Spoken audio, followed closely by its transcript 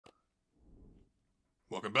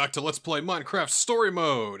Welcome back to Let's Play Minecraft Story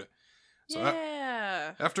Mode! So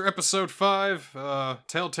yeah! After episode 5,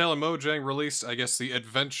 Telltale and Mojang released, I guess, the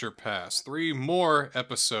Adventure Pass. 3 more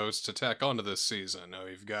episodes to tack onto this season. Now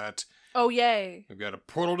we've got... Oh, yay! We've got a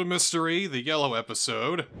Portal to Mystery, the yellow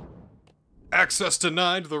episode. Access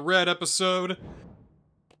Denied, the red episode.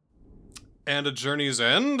 And A Journey's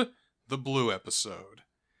End, the blue episode.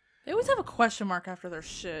 They always have a question mark after their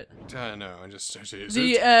shit. I know, End?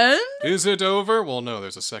 Is it over? Well, no,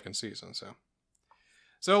 there's a second season, so...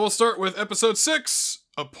 So we'll start with episode 6,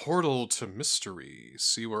 A Portal to Mystery.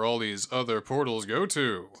 See where all these other portals go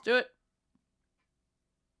to. Let's do it.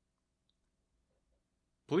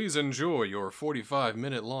 Please enjoy your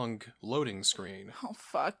 45-minute long loading screen. Oh,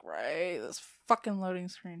 fuck, right. This fucking loading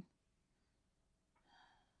screen.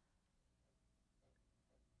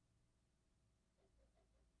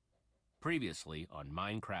 Previously on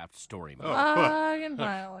Minecraft Story Mode. Fucking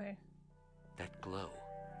finally. That glow,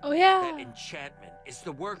 Oh, yeah. that enchantment is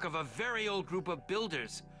the work of a very old group of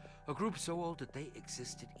builders. A group so old that they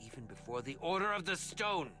existed even before the Order of the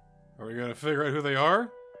Stone. Are we gonna figure out who they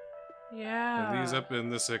are? Yeah. Are these up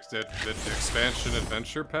in this expansion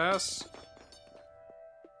adventure pass?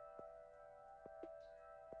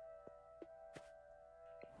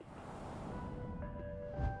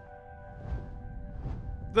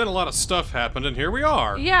 Then a lot of stuff happened, and here we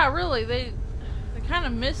are. Yeah, really. They kind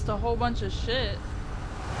of missed a whole bunch of shit.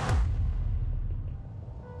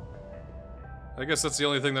 I guess that's the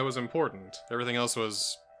only thing that was important. Everything else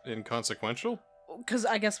was inconsequential? Because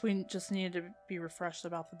I guess we just needed to be refreshed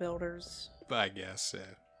about the builders. I guess, yeah.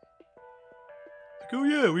 Like, oh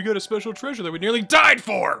yeah, we got a special treasure that we nearly died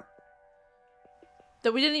for!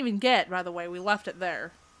 That we didn't even get, by the way. We left it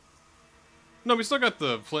there. No, we still got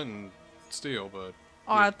the flint and steel, but...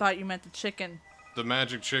 Oh, I thought you meant the chicken. The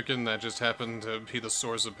magic chicken that just happened to be the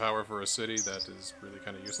source of power for a city, that is really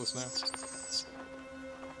kind of useless now.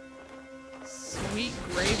 Sweet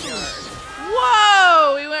graveyard.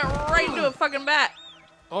 Whoa! We went right into a fucking bat.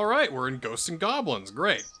 Alright, we're in Ghosts and Goblins.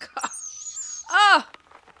 Great. Ah!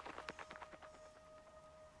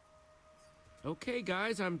 Okay,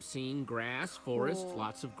 guys, I'm seeing grass, forest,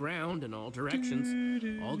 lots of ground in all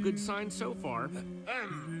directions. All good signs so far.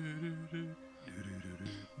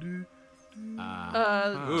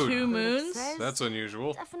 Ooh. 2 moons? That's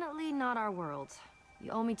unusual. Definitely not our world.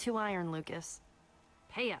 You owe me 2 iron, Lucas.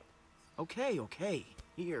 Pay up. Okay.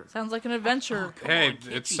 Here. Sounds like an adventure. Hey,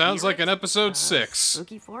 it sounds like an episode 6.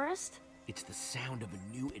 Spooky forest? It's the sound of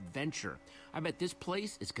a new adventure. I bet this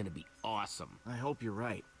place is gonna be awesome. I hope you're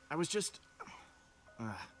right. I'm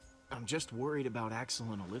just worried about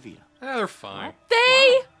Axel and Olivia. They're fine.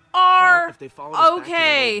 They are Well, if they followed us back to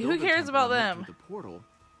okay. the Who Builder cares Temple about and went them? through the portal,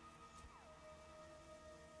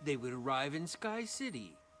 They would arrive in Sky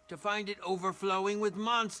City to find it overflowing with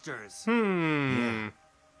monsters.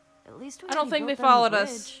 At least we I don't already think they built them the followed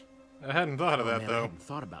us. bridge. I hadn't thought of that, Man, I though. hadn't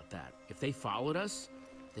thought about that. If they followed us,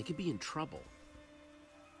 they could be in trouble.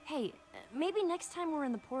 Hey, maybe next time we're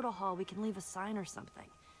in the portal hall, we can leave a sign or something.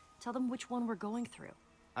 Tell them which one we're going through.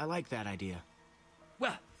 I like that idea.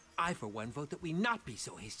 Well, I for one vote that we not be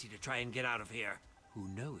so hasty to try and get out of here. Who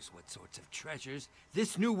knows what sorts of treasures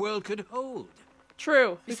this new world could hold?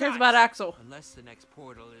 True. Who cares Besides, about Axel? Unless the next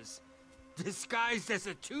portal is disguised as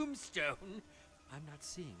a tombstone, I'm not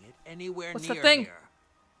seeing it anywhere What's the near thing? here.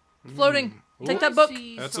 Floating. Take Ooh. that book.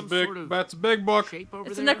 See That's a some big, sort of that's a big book. shape over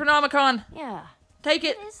It's a there? Necronomicon. Yeah. Take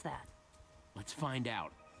it. What is that? Let's find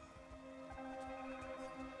out.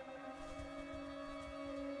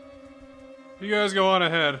 You guys go on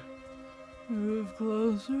ahead. Move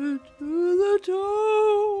closer to the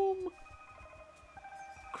tomb.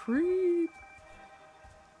 Creep.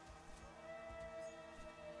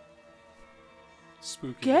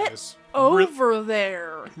 Spooky Get guys. over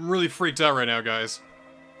there. I'm really freaked out right now, guys.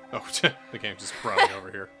 Oh, the game just brought me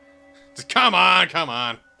over here. Just, come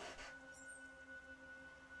on!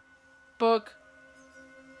 Book.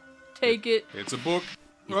 Take it. It's a book.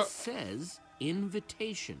 It says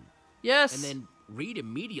invitation. Yes. And then read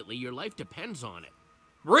immediately. Your life depends on it.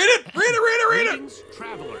 Read it! Read it! Greetings,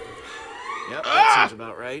 traveler. Yep, that seems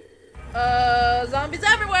about right. Zombies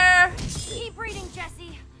everywhere. Keep reading,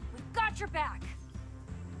 Jesse. We've got your back.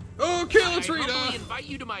 Okay, let's I read. humbly invite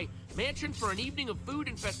you to my mansion for an evening of food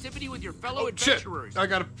and festivity with your fellow Oh, shit. adventurers. I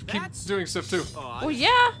gotta keep That's- doing stuff, too. Oh,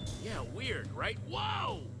 yeah. Yeah, weird, right?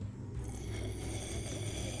 Whoa!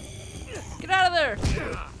 Get out of there.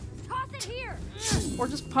 Toss it here. Or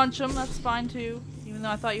just punch him. That's fine, too. Even though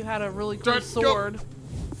I thought you had a really cool Go. sword.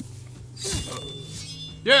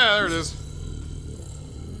 Yeah, there it is.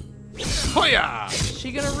 Hoya! Is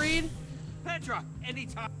she gonna read? Petra,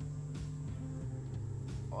 anytime.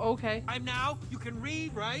 Okay. I'm now. You can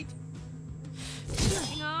read, right?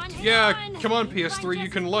 Hang on, hang Yeah, on. come on, Need to find PS3, you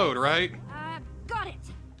Jesse's can load, place. right? Got it.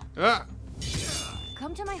 Ah,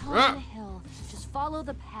 Come to my home Ah. on the hill. Just follow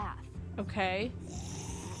the path. Okay.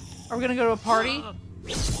 Are we gonna go to a party?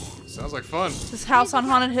 sounds like fun. This house on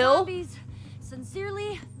Haunted Hill? Zombies.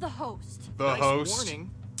 Sincerely, the host. The Nice host. warning.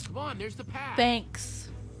 Come on, there's the path. Thanks.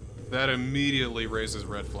 That immediately raises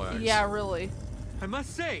red flags. Yeah, really. I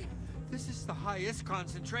must say, this is the highest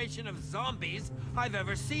concentration of zombies I've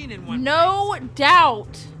ever seen in one No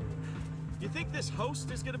doubt. You think this host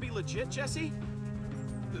is gonna be legit, Jesse?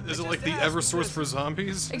 Is it I like just the asked Eversource because- for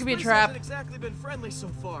zombies? It could be a Place trap. hasn't exactly been friendly so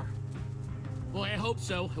far. Well, I hope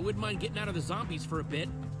so. I wouldn't mind getting out of the zombies for a bit.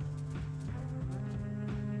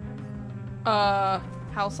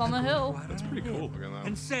 House on the hill. That's pretty cool. Look at that.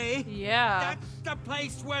 And say, Yeah. that's the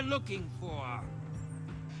place we're looking for.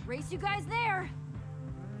 Race you guys there.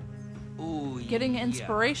 Ooh, Getting yeah.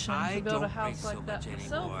 inspiration to I build a don't house race like so that much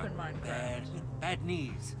myself anymore. in Minecraft. Bad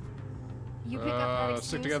knees. You pick up that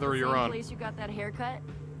stick excuse together at or the you're same on. place you got that haircut?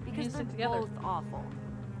 need Because to they're stick together. both awful.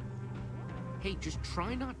 Hey, just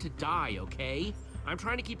try not to die, okay? I'm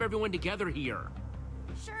trying to keep everyone together here.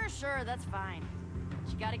 Sure, that's fine.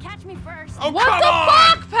 But you gotta catch me first. Oh, What come the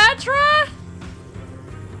on! fuck, Petra?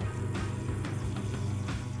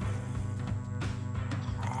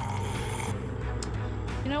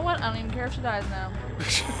 You know what? I don't even care if she dies now.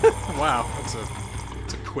 Wow, that's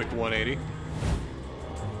a quick 180.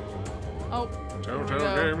 Oh. there we Telltale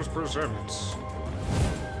go. Games presents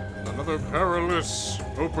another perilous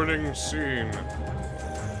opening scene.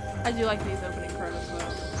 I do like these opening credits though.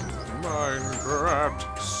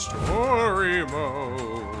 Minecraft Story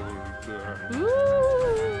Mode.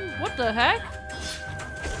 Ooh, what the heck?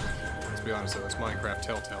 Let's be honest though, it's Minecraft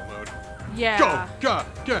Telltale Mode. Yeah. Go!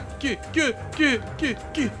 Get!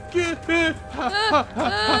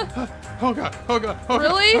 Oh god!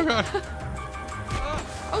 Really? Oh god!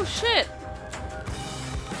 Oh shit.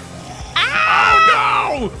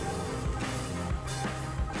 Oh no!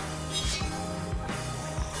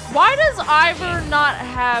 Why does Ivor not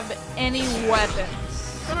have any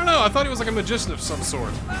weapons? I don't know. I thought he was like a magician of some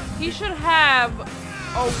sort. He should have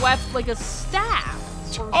a weapon, like a staff.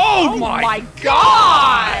 Oh my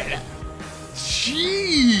god!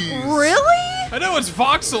 Jeez! Really? I know it's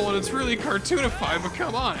voxel and it's really cartoonified, but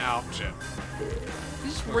come on, ow, shit. You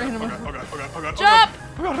just Oh ran him. god, oh god, oh god, oh god, Jump!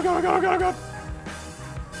 oh god, oh god, oh god, oh god, oh god.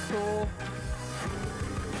 Cool.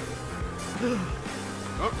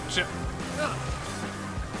 Oh, shit.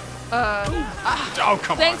 Uh, Oh,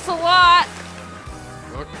 come thanks a lot.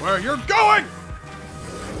 on. Look where you're going!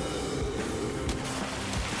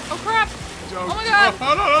 Oh crap. Oh my god.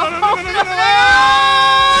 Oh, no.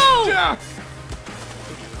 No! Yeah.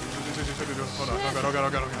 Hold on. Oh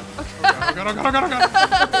god.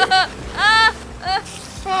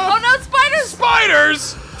 Oh no, spiders!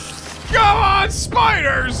 Spiders! Come on,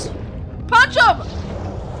 spiders! Punch him!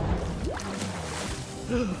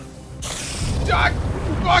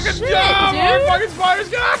 Fucking Shit, dumb! dude. Fucking spiders,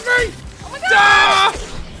 get off me! Oh my god! Ah!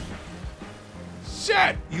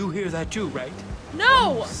 Shit! You hear that too, right?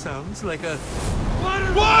 No! Sounds like a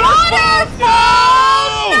Waterfall!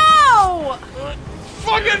 No!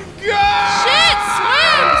 Fucking god! Shit!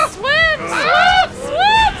 Swim!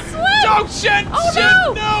 Oh shit! Oh, shit!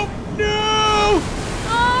 no! No!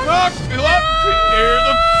 Oh, Fuck! Up here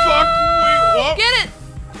the fuck we whoa. get it!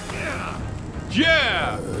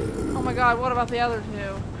 Yeah! Oh my god, what about the other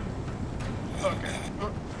two?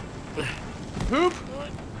 Poop!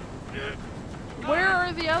 Where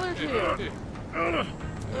are the other two?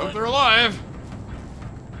 Hope they're alive.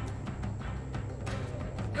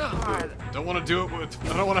 God. Don't want to do it with.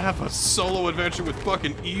 I don't want to have a solo adventure with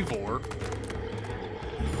fucking Ivor.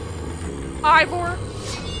 Ivor?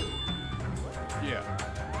 Yeah.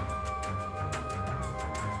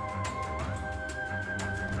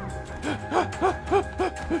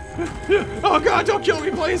 Oh god, don't kill me,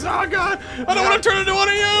 please! Oh god! I don't want to turn into one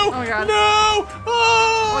of you! Oh my god. No!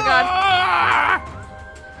 Oh, my god. Ah!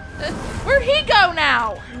 Where'd he go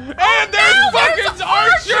now? And there's no, fucking there's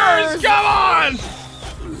archers! archers! Come on!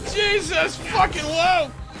 Jesus fucking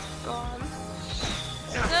low!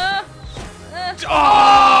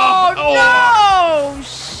 Oh, no!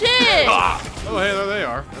 Shit! Ah! Oh, hey, there they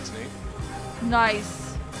are. That's neat.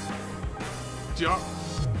 Nice. Yeah.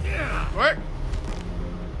 What?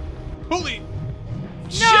 Holy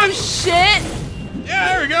No shit! Yeah,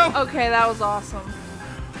 there we go. Okay, that was awesome.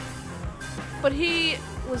 But he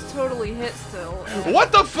was totally hit still. and-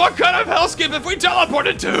 What the fuck kind of hellscape have we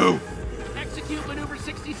teleported to? Execute maneuver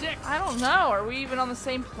 66. I don't know. Are we even on the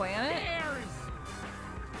same planet?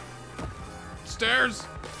 There's. Stairs.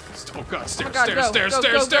 Oh god, stairs, God, stairs, go, stairs, go, stairs,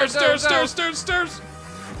 go, stairs, go, stairs, go. stairs, stairs, stairs.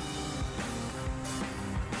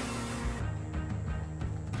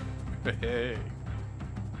 Hey,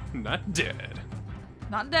 not dead.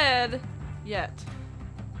 Not dead yet.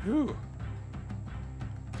 Whew.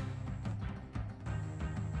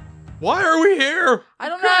 Why are we here? I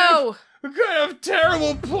don't know. What kind of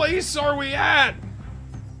terrible place are we at?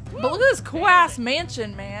 But look at this cool ass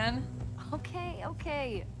mansion, man. Okay,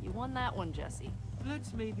 okay. You won that one, Jesse.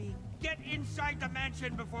 Let's maybe get inside the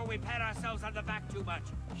mansion before we pat ourselves on the back too much,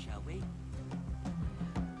 shall we?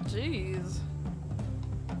 Jeez.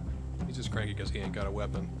 He's just cranky because he ain't got a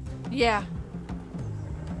weapon. Yeah.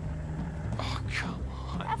 Oh, come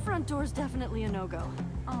on. That front door's definitely a no-go.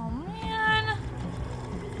 Oh man.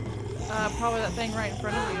 Probably that thing right in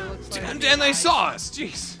front of you looks like. And they saw us.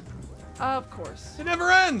 Jeez. Of course. It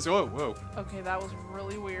never ends. Whoa, whoa. Okay, that was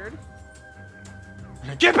really weird.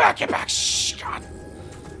 Get back, get back. Shh, God.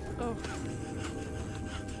 Oh.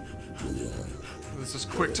 This is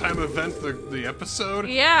quick time event, the episode.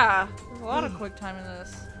 Yeah. There's a lot of quick time in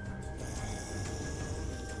this.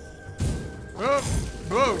 Whoa,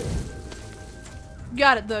 whoa. You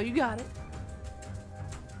got it though. You got it.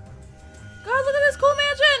 God, look at this cool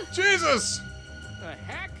mansion. Jesus. The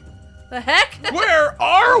heck? The heck? Where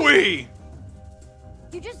are we?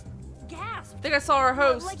 You just gasped. I think I saw our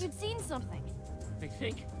host. Like you'd seen something. I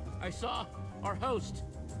think I saw our host.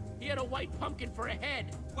 He had a white pumpkin for a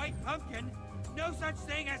head. White pumpkin? No such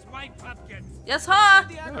thing as white pumpkins. Yes, huh?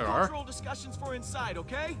 The are. agricultural discussions for inside,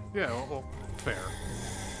 okay? Yeah, well, fair.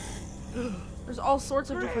 There's all sorts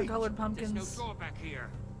of different Great. colored There's pumpkins. no door back here.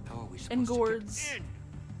 How are we supposed And to gourds. get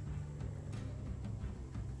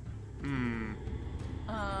in?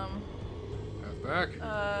 Back.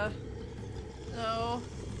 No.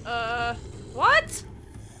 What?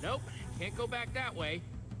 Nope, can't go back that way.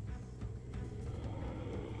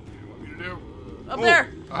 What do you do? Up there.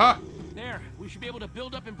 Aha. There, we should be able to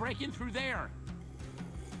build up and break in through there.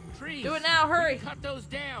 Trees. Do it now, hurry. We can cut those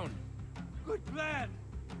down. Good plan.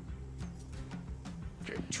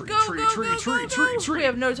 Okay, tree, Go, tree, go, tree, go, tree, go, tree, go. tree. We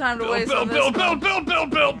have no time to waste Build, on build, this build, one. build, build,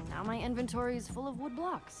 build. And now my inventory is full of wood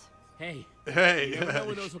blocks. Hey, Hey, you never know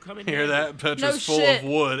when those will come in hear handy. that? Petra's No full shit. of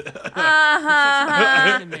wood.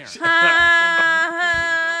 Uh-huh. in there.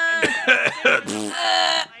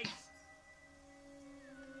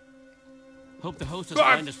 Hope the host doesn't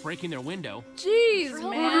mind us breaking their window. Jeez, Sure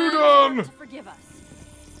hope man. you done? to forgive us.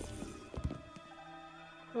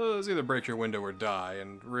 Well, it's either break your window or die,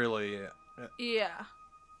 and really, Yeah.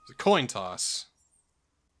 it's a coin toss.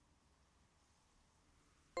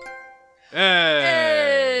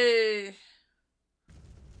 Hey! Hey.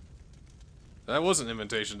 That was an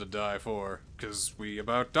invitation to die for, because we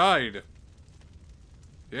about died.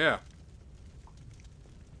 Yeah.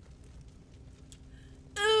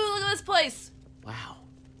 Ooh, look at this place. Wow,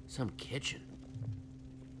 some kitchen.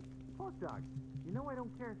 Hot dog, you know I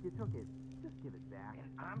don't care if you took it. Just give it back.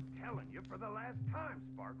 And I'm telling you for the last time,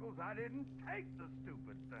 Sparkles, I didn't take the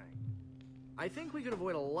stupid thing. I think we could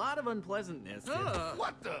avoid a lot of unpleasantness.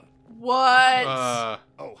 What the? What?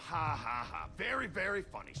 Oh, ha ha ha. Very, very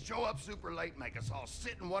funny. Show up super late, make us all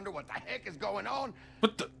sit and wonder what the heck is going on.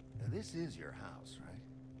 What the? Now, this is your house, right?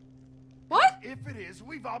 What? If it is,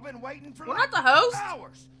 we've all been waiting for We're like not the host.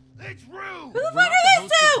 hours. It's rude. Who the We're fuck not are the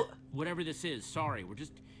these host two? of whatever this is, sorry. We're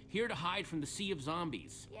just here to hide from the sea of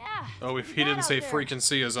zombies. Yeah. Oh, if too he bad didn't out say there. freaking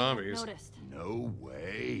sea of zombies. Noticed. No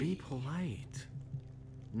way. Be polite.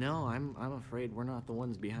 No, I'm afraid we're not the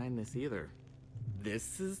ones behind this either.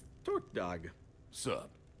 This is Torque Dog, Sup?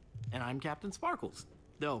 and I'm Captain Sparkles.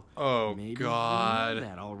 Though, Oh, maybe God. you know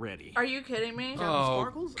that already. Are you kidding me? Captain Oh,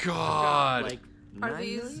 Sparkles? I've God. got, like, Are 9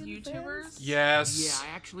 these million YouTubers? fans? Yes. Yeah,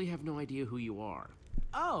 I actually have no idea who you are.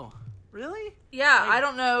 Oh, really? Yeah, I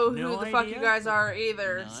don't know no who the fuck you idea? guys are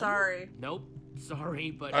either. None? Sorry. Nope,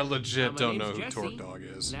 sorry, but I legit my don't name's know who Jesse. Torque Dog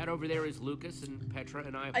is. And that over there is Lucas and Petra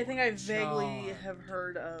and I. I think I vaguely have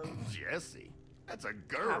heard of Jesse. That's a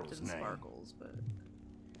girl's Captain name. Sparkles, but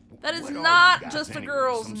that is What are you not guys just a anyway?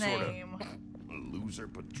 girl's Some sort of name. Loser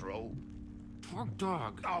patrol. Torque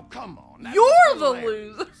Dog. Oh, come on. that You're was the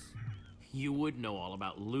hilarious. loser. You would know all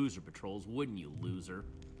about loser patrols, wouldn't you, loser?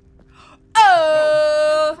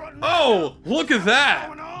 Oh. Oh, look at What's that.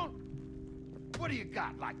 going on? What do you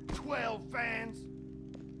got, like 12 fans?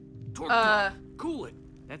 Torque Dog, Cool it.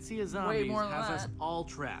 That sea of zombies more than has us that. all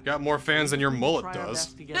trapped. Got more fans than your We mullet try our does.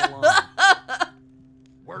 best to get along.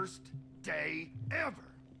 Worst day ever.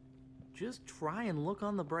 Just try and look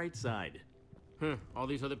on the bright side. Huh, all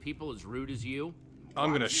these other people as rude as you?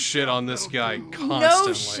 I'm gonna shit on this guy constantly.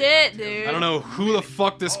 No shit, dude. I don't know who the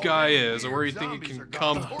fuck this guy is or where you think he can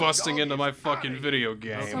come busting into my fucking video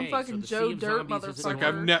game. Some Okay, fucking so the Joe Sea of Dirt Zombies is motherfucker. Like,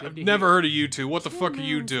 Good I've to never hear. heard of you two. What the fuck are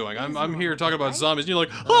you doing? I'm here talking about zombies, and you're like,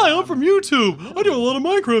 hi, I'm from YouTube. I do a lot of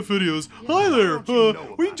Minecraft videos. Hi there.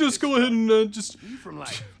 We just go ahead and just You from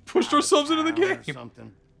like pushed ourselves into the town or game.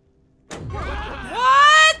 something.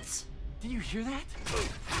 What? Do you hear that?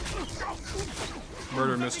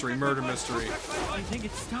 Murder mystery, murder mystery. I think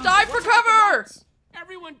it's time. Die for cover!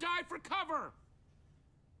 Everyone dive for cover!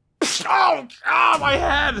 Oh, my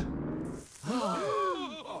head!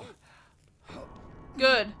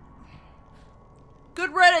 Good.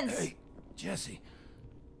 Good riddance. Hey, Jesse.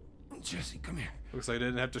 Jesse, come here. Looks like I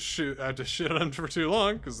didn't have to shit on him for too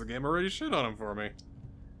long, because the game already shit on him for me.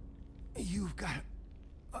 You've got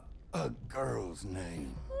a girl's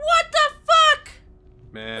name. What the fuck?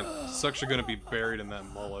 Man, sucks you're gonna be buried in that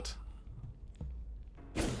mullet.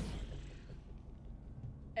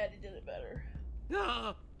 Eddie did it better.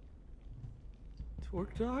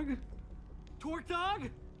 Torque dog? Torque dog?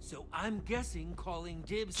 So I'm guessing calling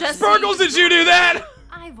dibs. Jesse. Sparkles, did you do that?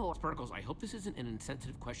 Ivor. Sparkles, I hope this isn't an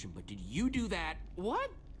insensitive question, but did you do that? What?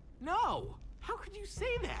 No. How could you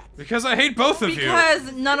say that? Because I hate both of you.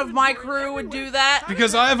 Because none of my crew would do that.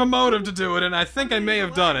 Because I have a motive to do it, and I think I may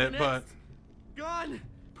have done it, but... Gone.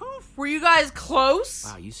 Poof. Were you guys close?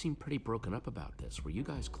 Wow, you seem pretty broken up about this. Were you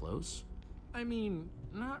guys close? I mean,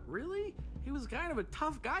 not really. He was kind of a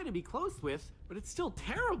tough guy to be close with, but it's still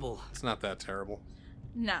terrible. It's not that terrible.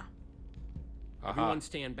 No. Aha. Everyone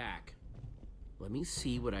stand back. Let me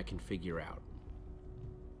see what I can figure out.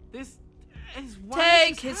 This is why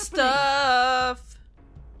Take this his is happening. stuff.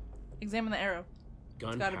 Examine the arrow.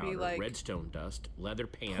 gotta be, Gunpowder, like, redstone dust, leather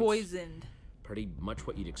pants. Poisoned. Pretty much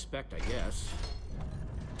what you'd expect, I guess.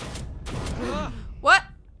 What?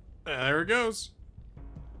 There it goes.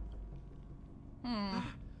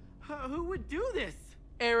 Who would do this?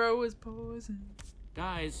 Arrow is poisoned.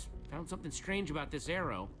 Guys, found something strange about this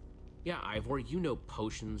arrow. Yeah, Ivor, you know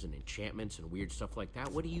potions and enchantments and weird stuff like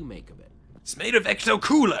that. What do you make of it? It's made of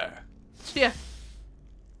exo-cooler. Yeah.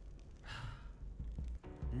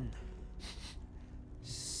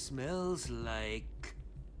 Smells like.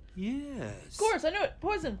 Yes. Of course, I knew it.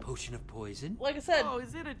 Poison. Potion of poison. Like I said. Oh,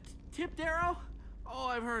 is it a tipped arrow? Oh,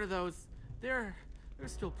 I've heard of those. They're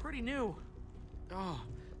still pretty new. Oh,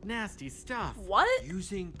 nasty stuff. What?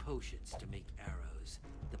 Using potions to make arrows.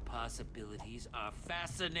 The possibilities are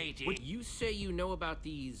fascinating. What you say you know about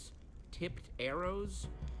these tipped arrows?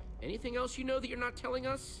 Anything else you know that you're not telling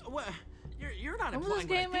us? What? You're not When was this implying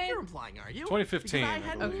what I game think made? you're implying, are you? 2015, Because I I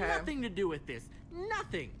had believe. Okay. nothing to do with this.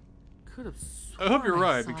 Nothing. Could have. I hope you're sworn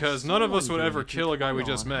right, saw because none of us someone would doing ever it kill a guy we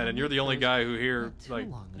tutorial just on met, how and to you're the make only those guy who here, not too like,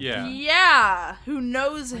 long ago. yeah. Yeah. Who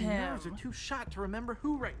knows My him? nerves are too shot to remember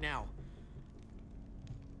who right now.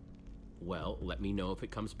 Well, let me know if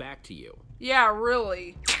it comes back to you. Yeah,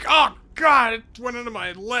 really. Oh, God, it went into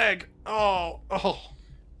my leg. Oh.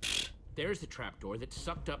 There's the trapdoor that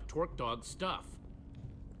sucked up Torque Dog's stuff.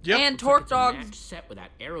 Yep. And Looks like Torque it's a Dog's. matched set with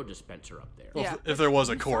that arrow dispenser up there. Well, Yeah. if there was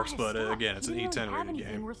a We saw corpse, his but stuff. again, it's an He didn't E10 have rated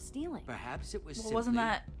anything game. worth stealing. Perhaps it was Well, simply wasn't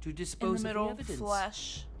that to In dispose the of middle, the evidence.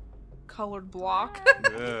 flesh, colored block.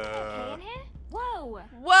 Okay in here? Whoa.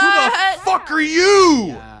 What? Fuck are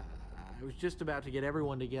you? I was just about to get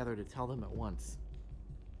everyone together to tell them at once.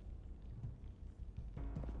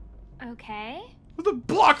 Okay. Who the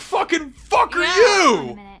block fucking fuck are Yeah. Wait a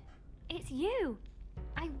you? minute. It's you.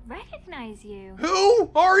 I recognize you.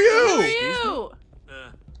 Who are Who you? are you?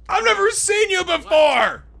 I've never seen you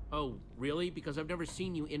before. Oh, really? Because I've never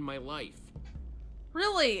seen you in my life.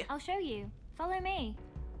 Really? I'll show you. Follow me.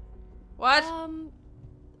 What?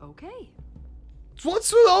 Okay.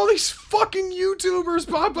 What's with all these fucking YouTubers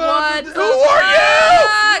popping What up? the Who are you?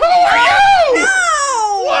 fuck? Who are you?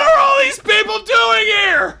 No! What are all these people doing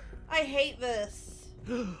here? I hate this.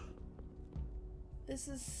 This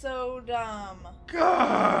is so dumb.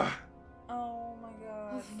 Gah. Oh my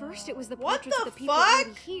god. Well, first it was the What portraits the of the people fuck?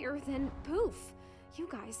 already here, then poof. You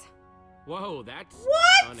guys. Whoa, that's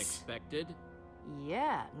What? unexpected.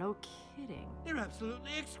 Yeah, no kidding. They're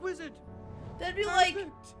absolutely exquisite. That'd be like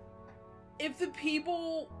if the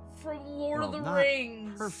people from Lord of Well, the not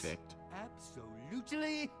Rings Perfect.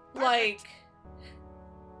 Absolutely. like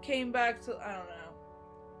came back to I don't know.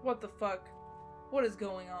 What the fuck? What is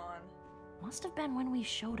going on? Must have been when we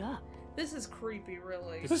showed up. This is creepy,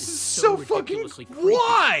 really. This is so fucking. ridiculously creepy.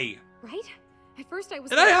 Why? Right? At first I was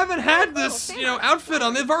And I like, haven't had "Oh, this, fair you know, enough." outfit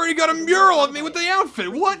on. They've already got a mural of me with the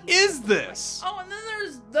outfit. What is this? Oh, and then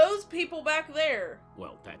there's those people back there.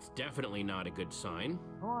 Well, that's definitely not a good sign.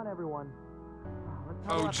 Come on, everyone.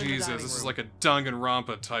 Oh Jesus, this is like a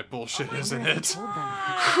Danganronpa type bullshit, isn't it? Told them.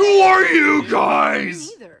 Who are you guys?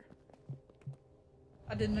 Neither.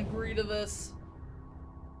 I didn't agree to this.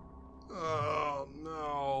 Oh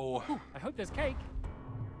no. Ooh, I hope there's cake.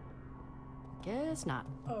 Guess not.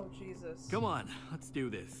 Oh Jesus. Come on, let's do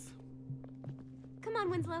this. Come on,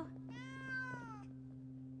 Winslow.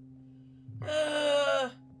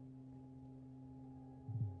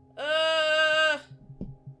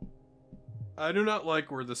 I do not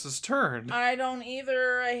like where this has turned. I don't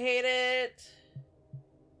either. I hate it.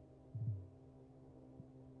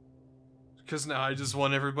 Because now I just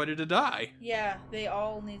want everybody to die. Yeah, they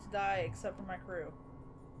all need to die except for my crew.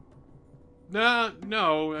 Nah,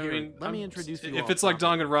 no, I Here, mean... let me introduce you if all it's like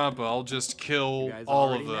properly. Danganronpa, I'll just kill You guys all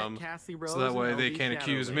already of met them. Cassie So Rose that and way they LB can't Shadow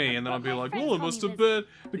accuse Lady. me, and then I'll be like, friends well, it call must me have been...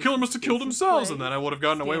 The killer must have killed This is themselves, Clay, and then I would have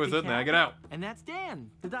gotten away with Stampy it, and then I Cat, get out. And that's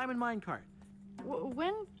Dan, the diamond minecart.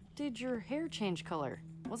 When did your hair change color?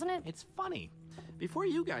 Wasn't it? It's funny. Before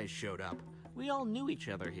you guys showed up, we all knew each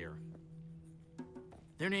other here.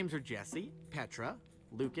 Their names are Jesse, Petra,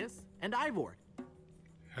 Lucas, and Ivor.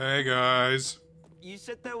 Hey, guys. You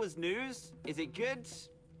said there was news? Is it good?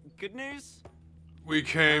 Good news? We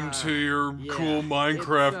came to your yeah, cool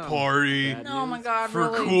Minecraft it's, party bad Oh my news. god,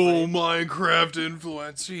 for really? cool Minecraft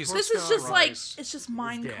influence. Jesus This is just like, Christ. it's just dead.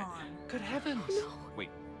 Minecon. Good heavens. Wait,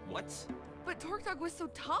 what? But Torkdog was so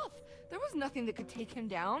tough. There was nothing that could take him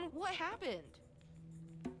down. What happened?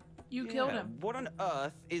 You killed him. What on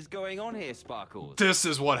earth is going on here, Sparkles? This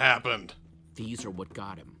is what happened. These are what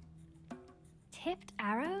got him. Tipped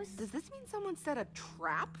arrows? Does this mean someone set a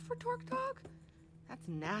trap for Torkdog? That's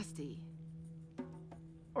nasty.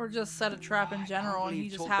 Or just set a trap in general and he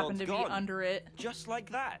believe just Torkdog's happened to be gone. under it. Just like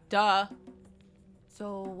that. Duh.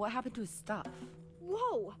 So what happened to his stuff?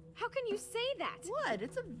 Whoa! How can you say that? What?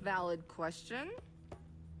 It's a valid question.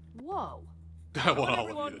 Whoa. I want all of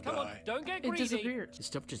Everyone, you to come on, die. don't get It greedy. disappeared. His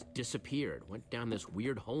stuff just disappeared, went down this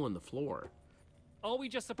weird hole in the floor. Are we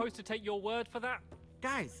just supposed to take your word for that?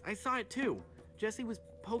 Guys, I saw it too. Jesse was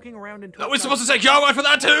poking around in Are we Torkdog's supposed to take your word for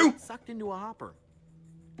that too? sucked into a hopper.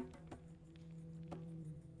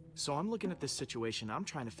 So I'm looking at this situation, I'm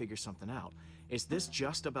trying to figure something out. Is this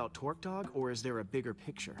just about Torkdog, or is there a bigger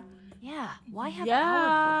picture? Yeah, why have Yeah.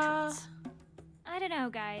 our portraits? I don't know,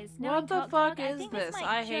 guys. What Knowing the Talk fuck Dog, I is think this? might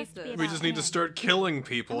I hate just be this. We about just need to him. start killing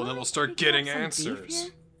people, and then we'll start getting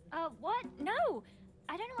answers. What? No!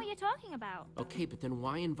 I don't know what you're talking about. Okay, but then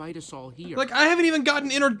why invite us all here? Like, I haven't even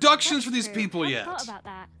gotten introductions for these That's true. people Hadn't yet. thought about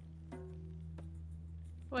that.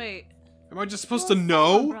 Wait. Am I just supposed Well, to someone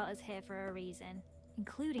know? brought us here for a reason,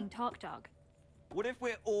 including Talk Dog. What if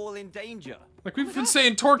we're all in danger? Like, we've been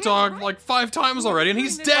saying Torque Dog like 5 times already, and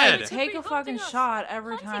he's Like, dead! take a fucking shot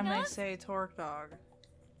every Hunting time they us? say Torque Dog.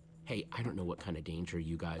 Hey, I don't know what kind of danger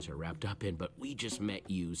you guys are wrapped up in, but we just met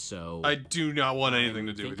you, so... I do not want anything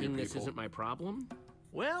to I'm do with you thinking this people. isn't my problem?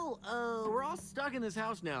 Well, we're all stuck in this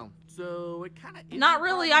house now, so it kind of Not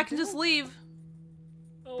really, I can just leave.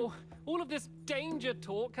 Oh, all of this danger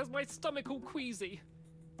talk has my stomach all queasy.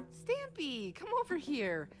 Stampy, come over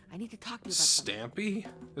here. I need to talk to you about something. Stampy?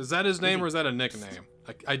 Is that his name or is that a nickname?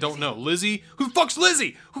 I don't know. Lizzie? Who the fuck's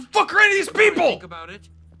Lizzie? Who the fuck are any of these The more I people? think about it,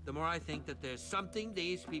 the more I think that there's something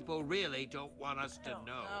these people really don't want us to know.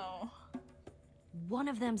 No. One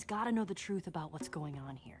of them's gotta know the truth about what's going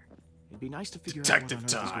on here. It'd be nice to figure Detective out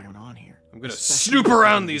what on earth is time. going on here. I'm gonna Especially snoop if we're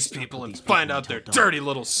around gonna be these stuck people with and these find people out their in Torkdog. dirty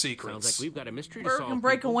little Sounds secrets. like we've got a mystery to Or solve. can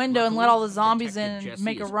break a people. window and let Luckily, all the zombies in Detective and Jesse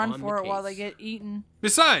make a is run on for the it while they case. get eaten.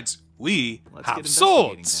 Besides, we Let's get have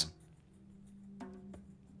investigating swords. then.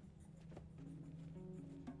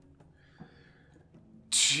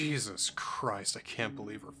 Jesus Christ, I can't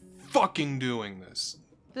believe we're fucking doing this.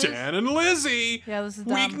 This- Dan and Lizzie! Yeah, this is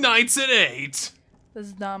dumb. Weeknights at 8! This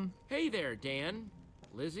is dumb. Hey there, Dan.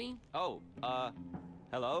 Lizzie? Oh,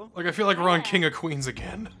 hello? Like, I feel like we're on King of Queens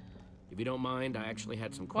again. If you don't mind, I actually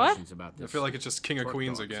had some What? questions about I this. feel like it's just King of Torque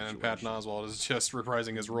Queens Dog again, and Patton situation. Oswalt is just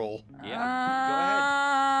reprising his role. Yeah,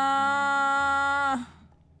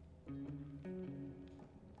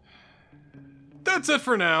 That's it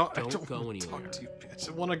for now. I Don't don't go wanna talk anywhere. to you, bitch.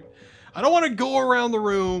 I don't want to go around the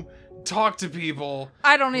room, talk to people.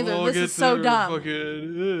 I don't either. We'll This get is so their dumb.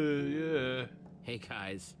 Fucking, yeah. Hey,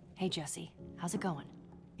 guys. Hey, Jesse, how's it going?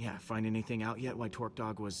 Yeah, find anything out yet why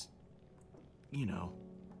Torkdog was, you know.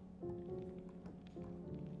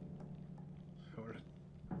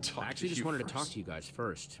 I actually just wanted to talk to you guys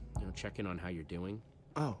first. You know, check in on how you're doing.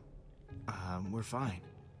 Oh, we're fine.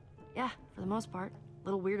 Yeah, for the most part. A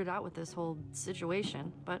little weirded out with this whole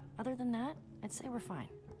situation, but other than that, I'd say we're fine.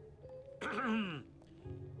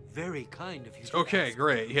 Very kind of you. to Okay, ask.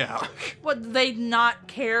 great, yeah. What, do they not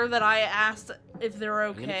care that I asked if they're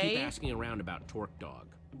I'm gonna keep okay? asking around about Torque Dog.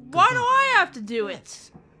 Why do I have to do it?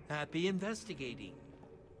 Yes. Happy investigating.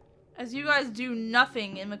 As you guys do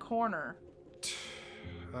nothing in the corner.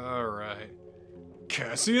 Alright.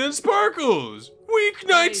 Cassie and Sparkles!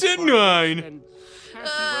 Weeknights at 9! And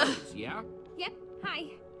Cassie Rose, yeah? Yep. Hi.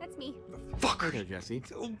 That's me. Fuck. Hey there, Jesse.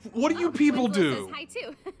 What do you people Winslow do? says hi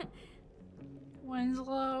too.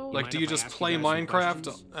 Winslow. Like, mind do you if I just ask you play guys some Minecraft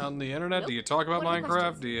questions? on the internet? Do Nope. you talk about What are the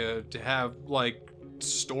Minecraft? questions? Do you have, like,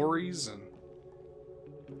 stories and...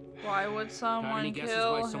 Why would Got someone any guesses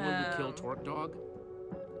kill why someone would kill him? Torque Dog?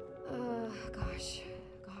 Gosh.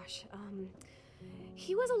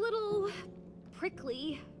 He was a little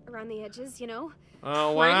prickly around the edges, you know.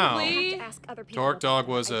 Oh, wow. Frankly, Have to ask other people Torque about Dog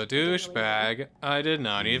that. was I a didn't really know. douchebag. I did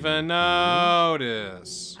not even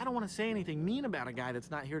notice. I don't want to say anything mean about a guy that's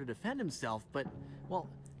not here to defend himself, but, well,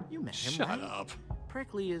 you met him, Shut right? up.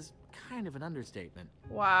 Prickly is kind of an understatement.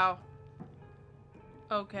 Wow.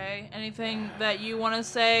 Okay. Anything that you want to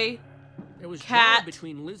say? There was Cat. drama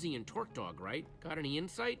between Lizzie and Torque Dog, right? Got any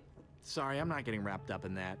insight? Sorry, I'm not getting wrapped up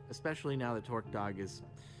in that, especially now that Torque Dog is,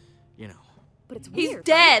 you know. But it's He's weird.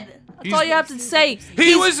 dead. That's all you have to say.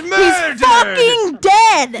 He was murdered! He's fucking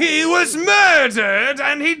dead! He was murdered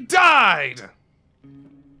and he died!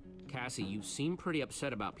 Cassie, you seem pretty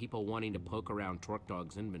upset about people wanting to poke around Torque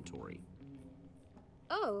Dog's inventory.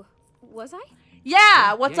 Oh, was I?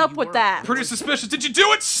 Yeah, what's yeah, up you with were. that? Pretty suspicious. Did you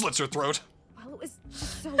do it? Slits her throat. Well, it was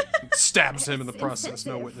just so. Stabs him in the process.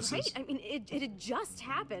 No insensitive, witnesses. Right? I mean, it had just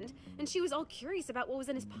happened, and she was all curious about what was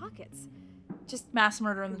in his pockets. Just Mass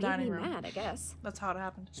murder in the made dining me room. mad, I guess. That's how it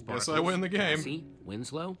happened. Guess I win the game. Cassie,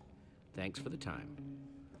 Winslow, thanks for the time.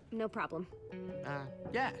 No problem.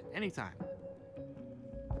 Yeah, anytime.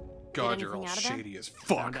 God, Get you're all anything out of there? shady as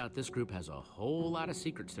Found fuck. out this group has a whole lot of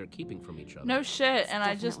secrets they're keeping from each other. No shit, and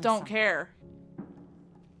I just definitely don't something. care.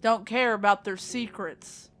 Don't care about their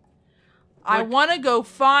secrets. I want to go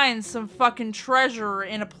find some fucking treasure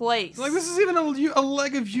in a place. Like, this is even a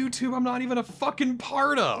leg of YouTube I'm not even a fucking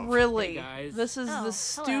part of. Really? Hey, guys. This is Oh, the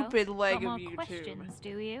stupid hello. leg Got more of YouTube. questions,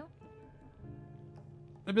 do you?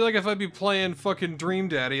 It'd be like if I'd be playing fucking Dream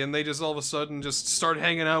Daddy and they just all of a sudden just start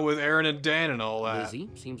hanging out with Aaron and Dan and all that. Lizzie,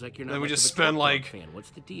 seems like you're not Then we much just of a Torque spend, Dog like, fan.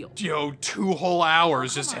 What's the deal? 2 whole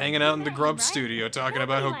hours Oh, just come on, hanging you out in the met Grub him, right? studio talking Nobody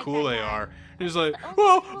about how liked cool that they guy. are. And he's like, That's the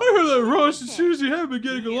well, only I heard that cool Ross and shit. Susie have been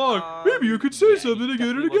getting along. Yeah, Maybe you could say yeah, something he to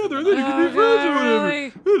get her definitely together and wasn't then you could be friends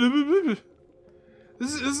or really? whatever.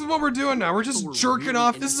 This is what we're doing now. We're just We're jerking really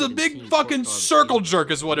off. This is a interested in big seeing fucking Torque Dog's circle game. jerk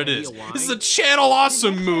is what it Any is. idea This is why? a Channel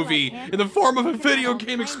Awesome Did you actually movie like him? in the form of a Look at video all game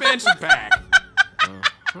time. expansion pack.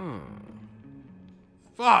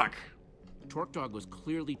 Fuck. Torque Dog was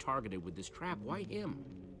clearly targeted with this trap. Why him?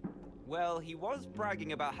 Well, he was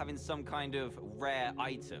bragging about having some kind of rare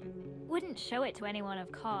item. Wouldn't show it to anyone,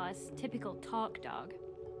 of course. Typical Torque Dog.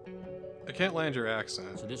 I can't land your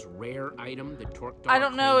accent. So this rare item that Torque Dog I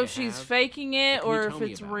don't know claimed if to she's have? faking it What can you or tell if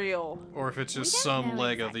me it's about it? real. Or if it's just don't some know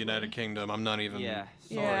leg of the exactly. United Kingdom. I'm not even... Yeah,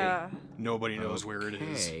 sorry. Yeah. Nobody knows where it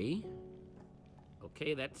is.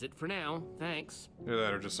 Okay, that's it for now. Thanks. Either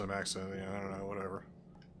that or just some accent. Yeah, I don't know, whatever.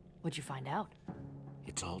 What'd you find out?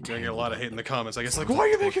 It's all Gonna get a lot of hate in the comments. I guess like, Sounds why are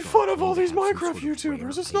you like making Torque fun Dog of all may these have some Minecraft sort of rare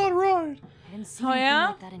YouTubers? It's item. not right. I didn't see Oh, anything yeah?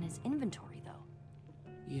 like that in his inventory, though.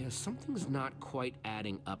 Yeah, something's not quite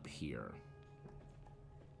adding up here.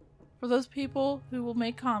 For those people who will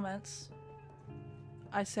make comments,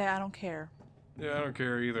 I say I don't care. Yeah, I don't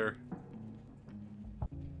care either.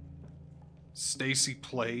 Stacy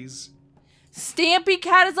Plays? Stampy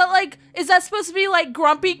Cat, is that supposed to be like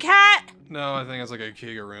Grumpy Cat? No, I think it's like a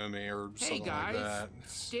Kigurumi or Hey something guys, like that.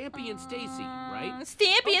 Stampy and Stacy, right?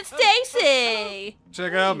 Stampy and Stacy!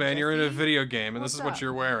 Check it out, man. You're in a video game, and What's this is what up?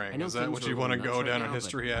 you're I wearing. know Is that things what are you a want to little go nuts right down in now,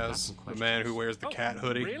 history but I got as? some The man who questions. wears the Oh, cat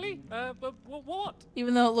hoodie? Really? But what?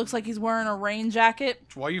 Even though it looks like he's wearing a rain jacket.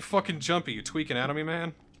 Why you fucking jumpy? You tweaking out of me,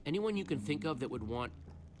 man? Anyone you can think of that would want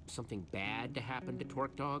something bad to happen to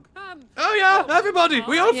Torque Dog? Oh yeah, everybody!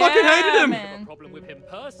 We all fucking hated him! I have no problem with him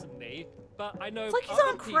personally, but I know It's like he's other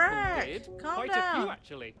on people crack. did. Calm Quite a down. few,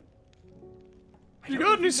 actually. You I don't got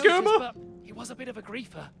know any if you noticed, scammer? but he was a bit of a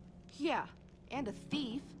griefer. Yeah, and a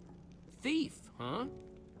thief. Thief, huh?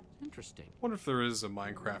 Interesting. Wonder if there is a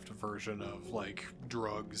Minecraft version of, like,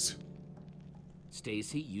 drugs.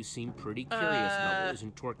 Stacy, you seem pretty curious about what was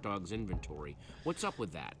in Torque Dog's inventory. What's up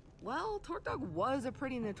with that? Well, Torque Dog was a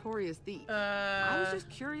pretty notorious thief. I was just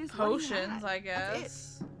curious what he Potions, had. I That's it.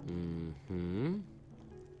 guess. Mm-hmm.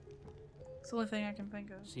 It's the only thing I can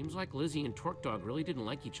think of. Seems like Lizzie and Torque Dog really didn't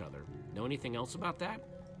like each other. Know anything else about that?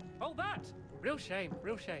 Oh, that! Real shame,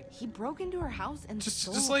 real shame. He broke into her house and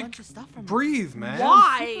stole a like, bunch of stuff from her. breathe, man.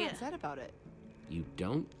 Why? Super upset about it. You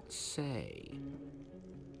don't say.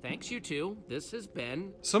 Thanks, you two. This has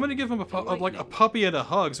been... Somebody give him a puppy and a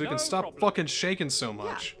hug so he can stop fucking shaking so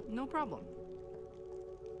much. Yeah, no problem.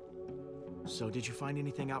 So did you find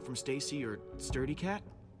anything out from Stacy or Sturdy Cat?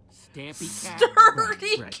 Stampy Cat?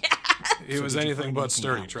 Sturdy Right. Cat! He was anything but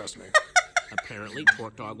sturdy, trust me. Apparently,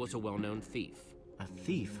 Torque Dog was a well-known thief. A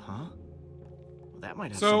thief, huh? Well, that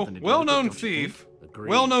might have So, something to do well-known with it, don't you thief, Agreed.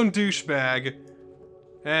 well-known douchebag,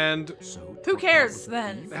 and Who cares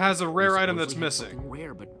then? has a rare item that's missing.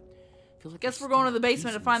 Rare, but I feel like Guess we're going to the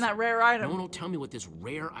basement to find that rare item. No one will tell me what this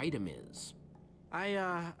rare item is.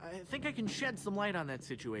 I think I can shed some light on that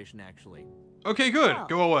situation, actually. Okay, good.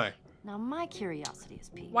 Go away. Now my curiosity is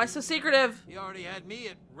piqued. Why so secretive? He already had me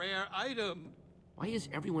at rare item. Why is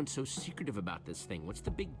everyone so secretive about this thing? What's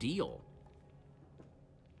the big deal?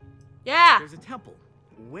 Yeah. There's a temple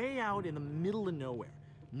way out in the middle of nowhere.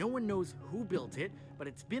 No one knows who built it, but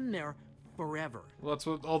it's been there forever. Well, that's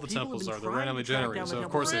what all the People temples have are. been They're trying randomly to track generated, down the so of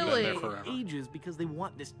temple course they've been there for forever. ages because they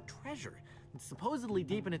want this treasure. It's supposedly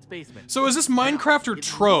deep in its basement. So is this Minecraft or It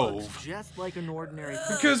Trove? looks just like an ordinary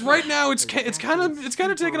Because right now it's kind of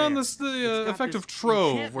taking on the effect of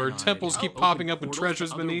Trove, where temples keep popping up with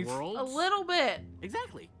treasures beneath. A little bit.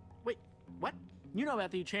 Exactly. Wait, what? You know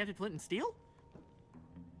about the enchanted flint and steel?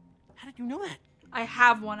 How did you know that? I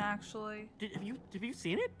have one actually. Have you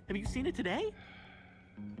seen it? Have you seen it today?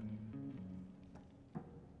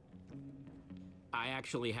 I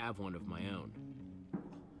actually have one of my own.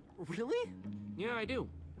 Really? Yeah, I do.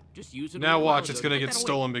 Just use it. Now on the watch, wall, it's though. gonna Put get that away.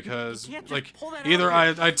 stolen because, can't just like, pull that either out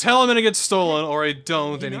of I tell him and it gets stolen, or I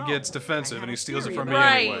don't and he No, gets I defensive have and he a steals it theory from me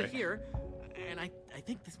about it anyway. Here, and I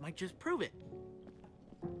think this might just prove it.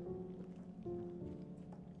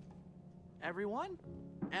 Everyone,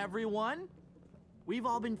 we've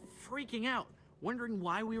all been freaking out, wondering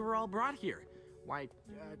why we were all brought here. Why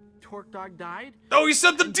Torque Dog died? Oh, he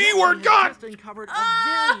said the D word, God! Just uncovered a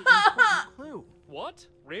very important clue. What?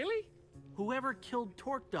 Really? Whoever killed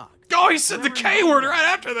Torque Dog. Oh, he said the K word right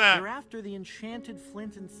after that! They're after the enchanted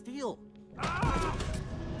flint and steel.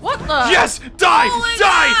 What the? Yes! Die! Oh my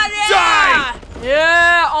Die! God,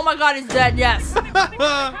 yeah! Oh my god, he's dead, yes! I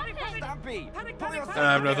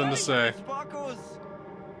have nothing to say.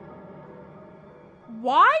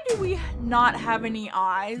 Why do we not have any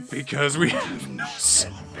eyes? Because we have no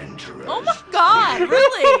Oh my god,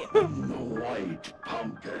 really? The white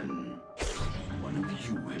pumpkin. One of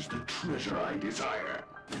you is the treasure I desire,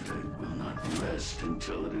 and I will not rest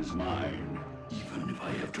until it is mine, even if I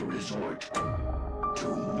have to resort to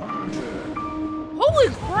murder. Holy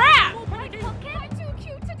crap! I'm too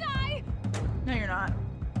cute to die. No, you're not.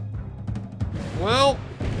 Well,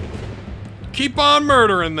 keep on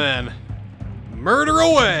murdering then. Murder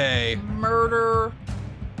away. Murder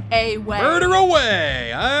away. Murder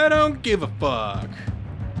away. I don't give a fuck.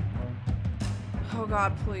 Oh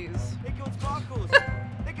god, please. They killed Sparkles.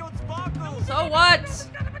 They killed Sparkles. So what?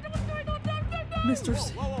 Mr.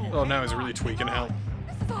 C. Oh, now he's really tweaking out.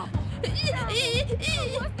 Who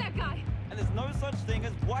was that guy? And there's no such thing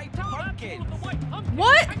as white pumpkins.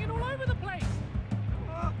 What? Hanging all over the place.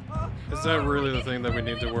 Is that really the thing that we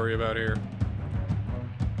need to worry about here?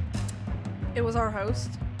 It was our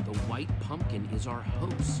host. The white pumpkin is our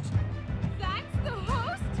host. That's the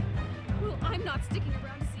host? Well, I'm not sticking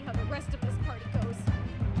around to see how the rest of this party goes.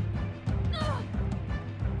 Ugh.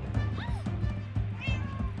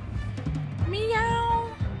 Meow.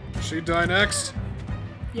 She die next?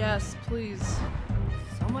 Yes, please.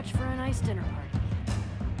 So much for a nice dinner party.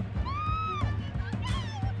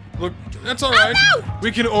 Look, that's alright.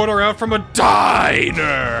 We can order out from a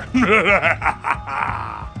diner.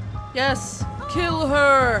 Yes, kill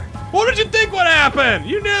her. What did you think would happen?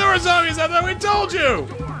 You knew there were zombies out there. We told you.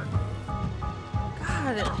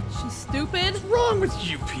 God, she's stupid. What's wrong with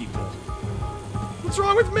you people? What's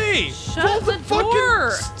wrong with me? Shut the fucking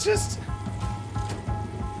door. Just.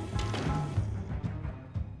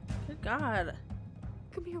 Good God.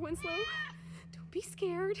 Come here, Winslow. Don't be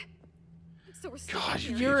scared. So we're stuck God, in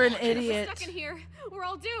here. You're an We're idiot. stuck in here. We're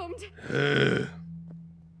all doomed.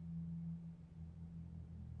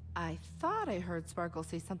 I thought I heard Sparkle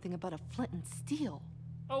say something about a flint and steel.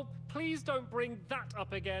 Oh, please don't bring that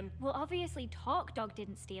up again. Well, obviously Torque Dog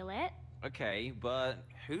didn't steal it. Okay, but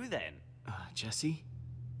who then? Jesse?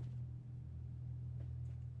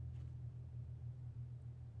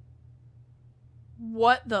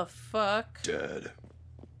 What the fuck? Dead.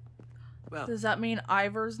 Well, Does that mean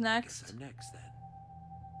Ivor's next? I'm next then.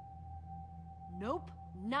 Nope,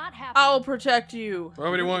 not happening. I'll protect you. Why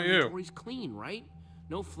would he want you? Inventory's clean, right?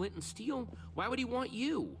 No flint and steel? Why would he want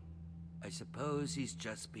you? I suppose he's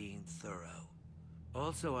just being thorough.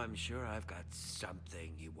 Also, I'm sure I've got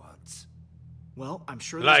something he wants. Well, I'm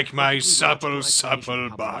sure Like my supple supple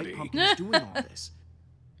body. Pumpkin's doing all this.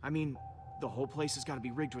 I mean, the whole place has got to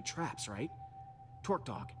be rigged with traps, right? Torque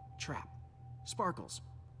Dog, trap. Sparkles,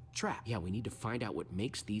 trap. Yeah, we need to find out what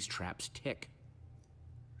makes these traps tick.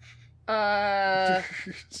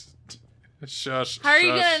 Shush. How are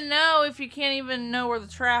you gonna know if you can't even know where the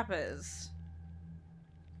trap is?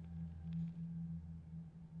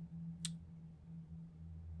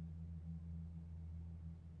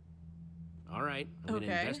 All right, I'm gonna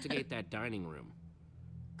investigate that dining room.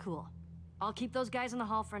 Cool. I'll keep those guys in the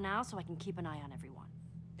hall for now so I can keep an eye on everyone.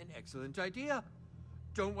 An excellent idea.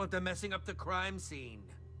 Don't want them messing up the crime scene.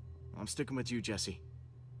 I'm sticking with you, Jesse.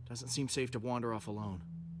 Doesn't seem safe to wander off alone.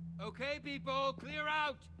 Okay, people, clear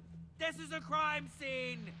out. This is a crime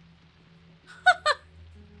scene.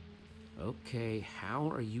 Okay, how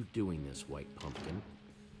are you doing this, White Pumpkin?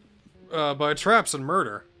 By traps and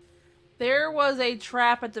murder. There was a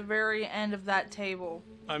trap at the very end of that table.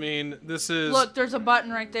 I mean, this is... Look, there's a button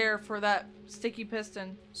right there for that sticky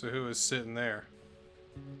piston. So who is sitting there?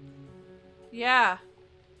 Yeah.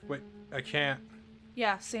 Wait, I can't...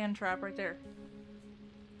 Yeah, sand trap right there.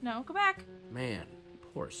 No, go back. Man,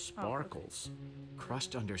 poor Sparkles.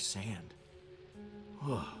 Crushed under sand.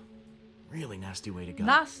 Whoa. Really nasty way to go.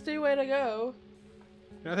 Nasty way to go.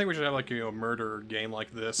 I think we should have, like, a murder game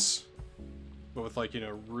like this. But with, like,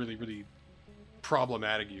 really, really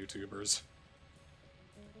problematic YouTubers.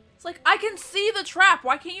 It's like, I can see the trap.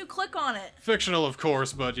 Why can't you click on it? Fictional, of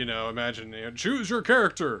course, but, imagine, choose your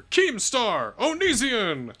character. Keemstar,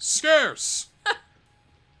 Onision, Scarce.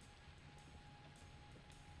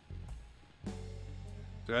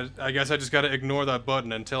 I guess I just gotta ignore that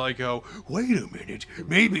button until I go, wait a minute,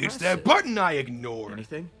 maybe it's that button I ignored.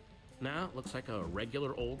 Anything? No, looks like a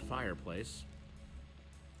regular old fireplace.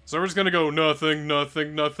 So we're just gonna go nothing,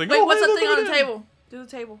 nothing, nothing. Wait, oh, what's hey, that look thing at on the it. table? Do the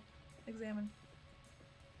table. Examine.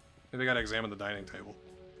 Maybe I gotta examine the dining table.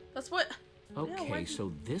 That's what... Okay,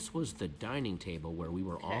 so this was the dining table where we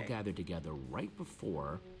were all gathered together right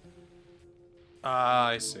before...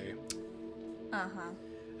 I see. Uh-huh.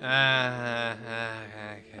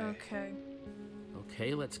 Okay.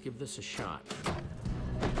 Okay, let's give this a shot.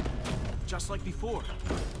 Just like before.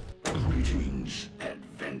 Greetings,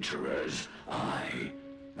 adventurers. I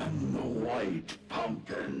am the White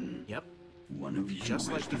Pumpkin. Yep. One of you Just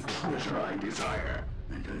is like the before. treasure I desire,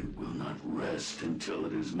 and I will not rest until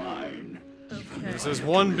it is mine. Okay. This is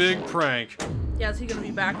one big prank. Yeah, is he gonna be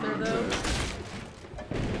back there, though?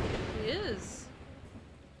 He is.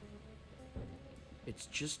 It's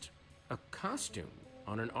just a costume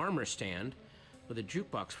on an armor stand with a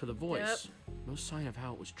jukebox for the voice. No sign of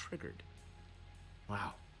how it was triggered.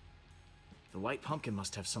 Wow. The White Pumpkin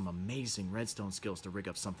must have some amazing redstone skills to rig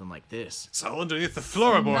up something like this. It's all underneath the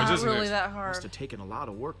floorboards, Not isn't really it? that hard. Must have taken a lot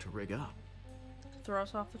of work to rig up. Throw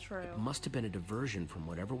us off the trail. It must have been a diversion from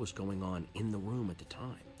whatever was going on in the room at the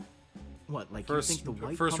time. What, like First- you think the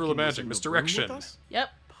White first rule of Pumpkin was magic, in the misdirection. room with us? Yep.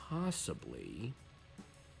 Possibly.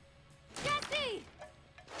 Jesse!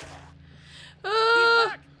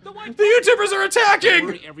 The YouTubers are Don't attacking!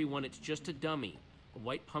 worry, everyone, it's just a dummy. A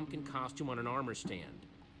White Pumpkin costume on an armor stand.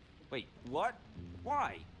 Wait, what?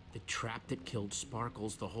 Why? The trap that killed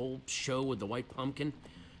Sparkles, the whole show with the White Pumpkin,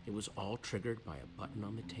 it was all triggered by a button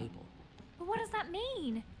on the table. But what does that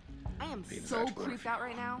mean? I am so creeped out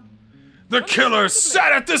right now. The killer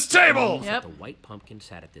sat at this table! The White Pumpkin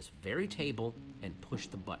sat at this very table and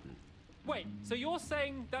pushed the button. Wait, so you're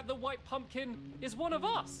saying that the White Pumpkin is one of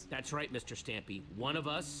us? That's right, Mr. Stampy. One of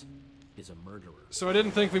us is a murderer. So I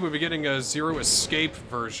didn't think we would be getting a Zero Escape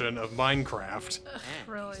version of Minecraft.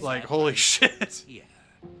 Really? Like, holy shit. Yeah.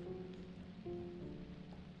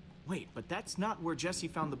 Wait, but that's not where Jesse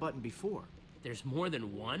found the button before. There's more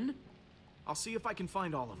than one? I'll see if I can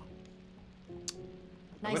find all of them.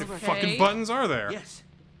 How many fucking buttons are there? Yes.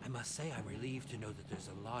 I must say I'm relieved to know that there's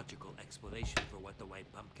a logical explanation for what the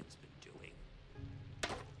White Pumpkin's been doing.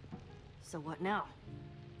 So what now?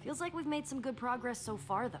 Feels like we've made some good progress so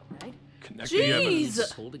far, though, right?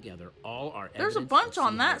 Jeez! Pull together all our There's a evidence bunch and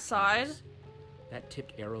on see that how it side. connects. That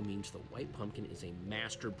tipped arrow means the White Pumpkin is a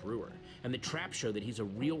master brewer, and the traps show that he's a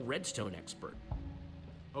real redstone expert.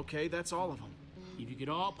 Okay, that's all of them. If you could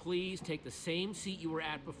all please take the same seat you were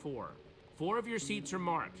at before. 4 of your seats are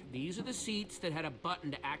marked. These are the seats that had a button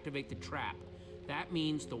to activate the trap. That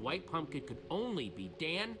means the White Pumpkin could only be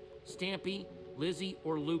Dan, Stampy, Lizzie,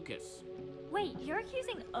 or Lucas. Wait, you're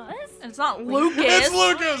accusing us? It's not Lucas. It's I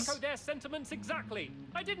Lucas! echo their sentiments exactly.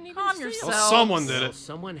 I didn't even Calm see yourself. Well, someone did Well, it.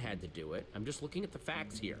 someone had to do it. I'm just looking at the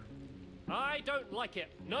facts here. I don't like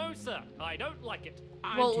it. No, sir. I don't like it.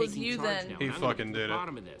 Well, I'm it was taking you charge then. now, He and I'm gonna fucking get to did the it.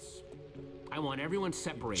 bottom of this. I want everyone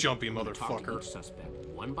separated. Jumpy I'm gonna talk to motherfucker. each suspect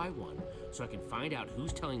one by one, so I can find out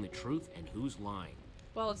who's telling the truth and who's lying.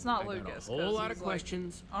 Well, it's not I got Lucas. a whole 'cause lot he's, of like,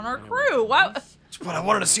 questions on our and I want crew. What? police But I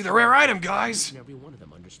wanted to see the rare item, guys! and every one of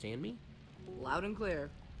them. Understand me? Loud and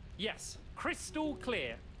clear. Yes, crystal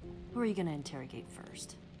clear. Who are you gonna interrogate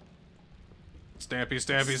first? Stampy,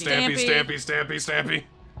 stampy, stampy, stampy, stampy, stampy.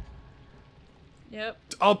 Yep.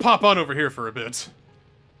 I'll pop on over here for a bit.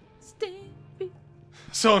 Stampy.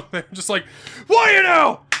 So they're just like, what do you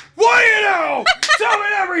know? What do you know? Tell me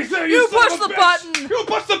everything, you son push of a the bitch! button! You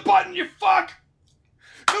push the button, you fuck!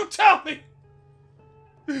 You tell me!